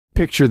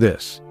Picture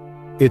this.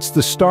 It's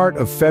the start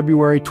of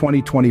February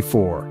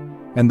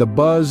 2024, and the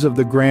buzz of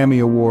the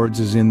Grammy Awards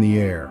is in the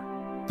air.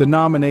 The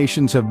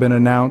nominations have been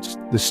announced,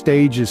 the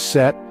stage is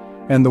set,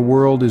 and the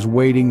world is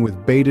waiting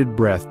with bated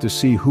breath to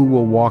see who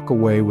will walk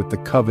away with the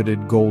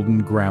coveted golden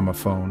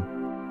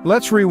gramophone.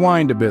 Let's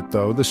rewind a bit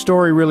though. The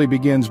story really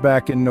begins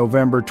back in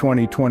November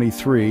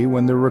 2023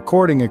 when the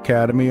Recording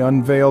Academy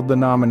unveiled the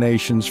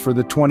nominations for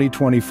the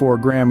 2024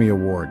 Grammy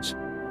Awards.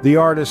 The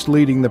artist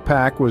leading the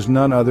pack was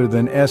none other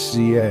than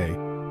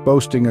SZA,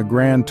 boasting a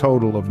grand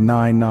total of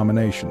 9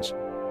 nominations.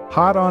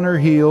 Hot on her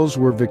heels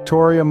were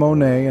Victoria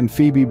Monet and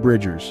Phoebe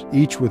Bridgers,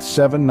 each with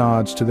 7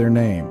 nods to their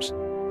names.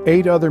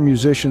 8 other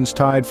musicians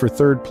tied for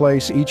third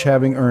place, each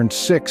having earned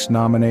 6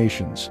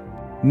 nominations.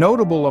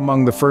 Notable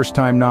among the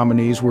first-time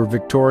nominees were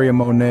Victoria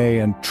Monet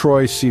and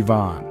Troye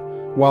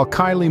Sivan, while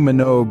Kylie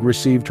Minogue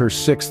received her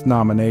 6th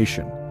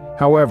nomination.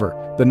 However,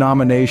 the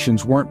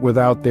nominations weren't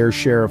without their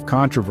share of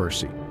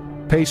controversy.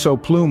 Peso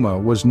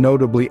Pluma was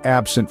notably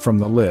absent from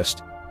the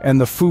list, and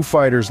the Foo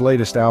Fighters'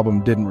 latest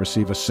album didn't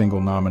receive a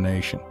single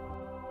nomination.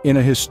 In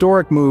a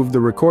historic move, the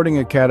Recording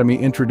Academy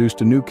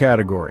introduced a new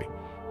category: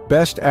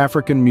 Best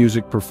African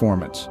Music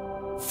Performance.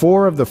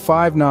 4 of the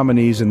 5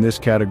 nominees in this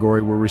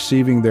category were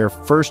receiving their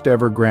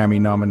first-ever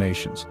Grammy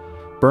nominations.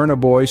 Burna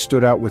Boy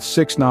stood out with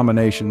 6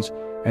 nominations,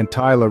 and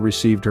Tyla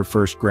received her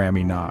first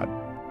Grammy nod.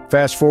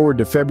 Fast forward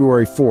to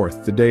February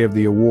 4th, the day of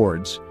the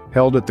awards,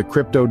 held at the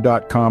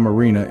Crypto.com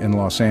Arena in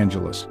Los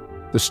Angeles.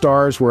 The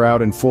stars were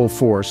out in full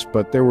force,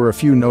 but there were a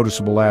few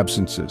noticeable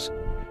absences.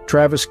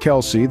 Travis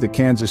Kelce, the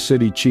Kansas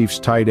City Chiefs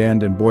tight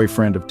end and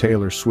boyfriend of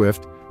Taylor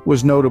Swift,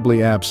 was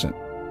notably absent.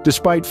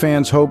 Despite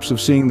fans' hopes of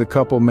seeing the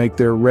couple make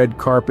their red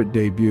carpet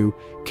debut,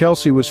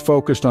 Kelce was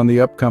focused on the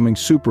upcoming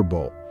Super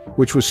Bowl,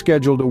 which was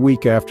scheduled a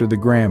week after the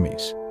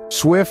Grammys.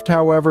 Swift,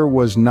 however,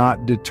 was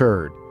not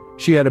deterred.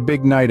 She had a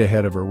big night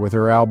ahead of her, with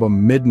her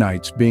album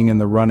Midnights being in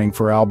the running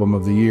for Album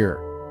of the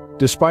Year.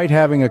 Despite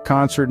having a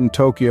concert in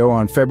Tokyo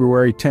on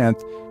February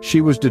 10th,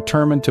 she was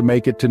determined to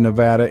make it to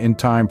Nevada in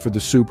time for the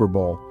Super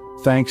Bowl,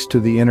 thanks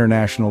to the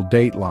international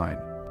dateline.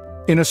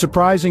 In a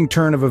surprising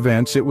turn of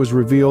events, it was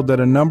revealed that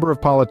a number of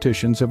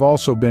politicians have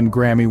also been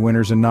Grammy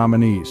winners and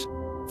nominees.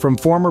 From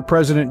former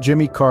President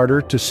Jimmy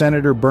Carter to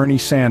Senator Bernie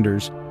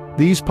Sanders,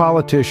 these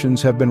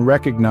politicians have been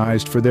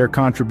recognized for their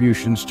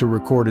contributions to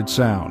recorded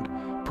sound,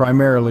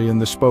 primarily in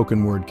the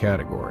spoken word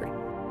category.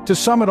 To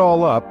sum it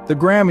all up, the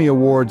Grammy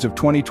Awards of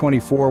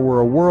 2024 were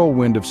a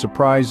whirlwind of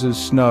surprises,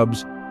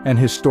 snubs, and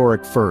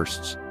historic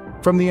firsts.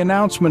 From the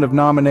announcement of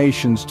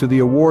nominations to the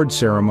award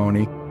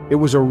ceremony, it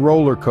was a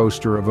roller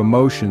coaster of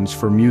emotions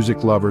for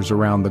music lovers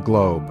around the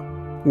globe.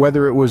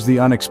 Whether it was the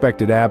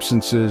unexpected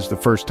absences, the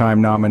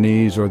first-time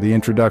nominees, or the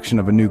introduction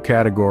of a new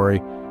category,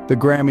 the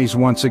Grammys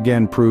once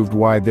again proved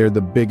why they're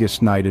the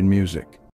biggest night in music.